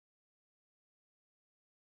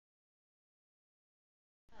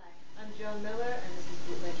Joan Miller, and this is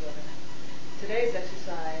Bootleg Yoga. Today's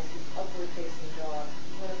exercise is upward facing dog,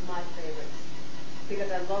 one of my favorites,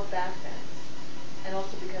 because I love back bends, and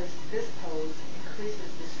also because this pose increases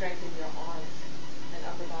the strength in your arms and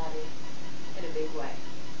upper body in a big way.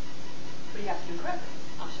 But you have to do correctly.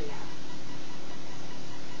 I'll show you how.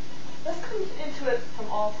 Let's come into it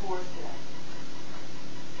from all fours today.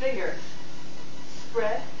 Fingers.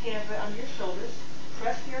 Spread, hands right under your shoulders.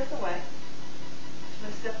 Press the earth away. I'm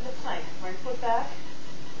going to step in the plank. Right foot back,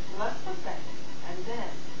 left foot back. And then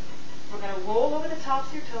we're going to roll over the tops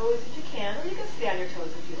of your toes if you can, or you can stay on your toes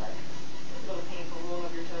if you like. It's a little painful, roll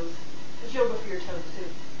over your toes. It's yoga for your toes too.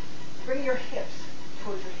 Bring your hips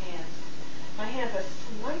towards your hands. My hands are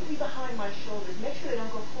slightly behind my shoulders. Make sure they don't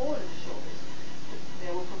go forward in the shoulders. They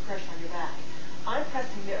will put pressure on your back. I'm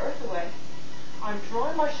pressing the earth away. I'm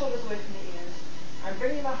drawing my shoulders away from the ears. I'm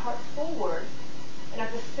bringing my heart forward, and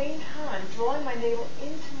at the same time drawing my navel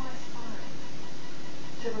into my spine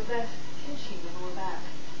to prevent pinching the lower back.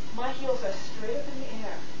 My heels are straight up in the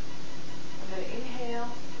air. I'm going to inhale,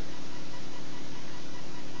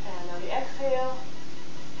 and on the exhale,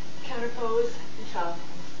 counter pose and child pose.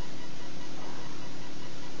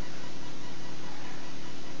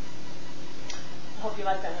 I hope you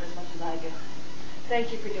like that one as much as I do.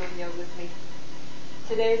 Thank you for doing yoga with me.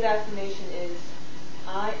 Today's affirmation is,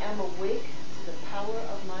 I am awake to the power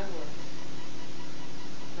of my words.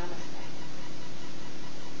 Namaste.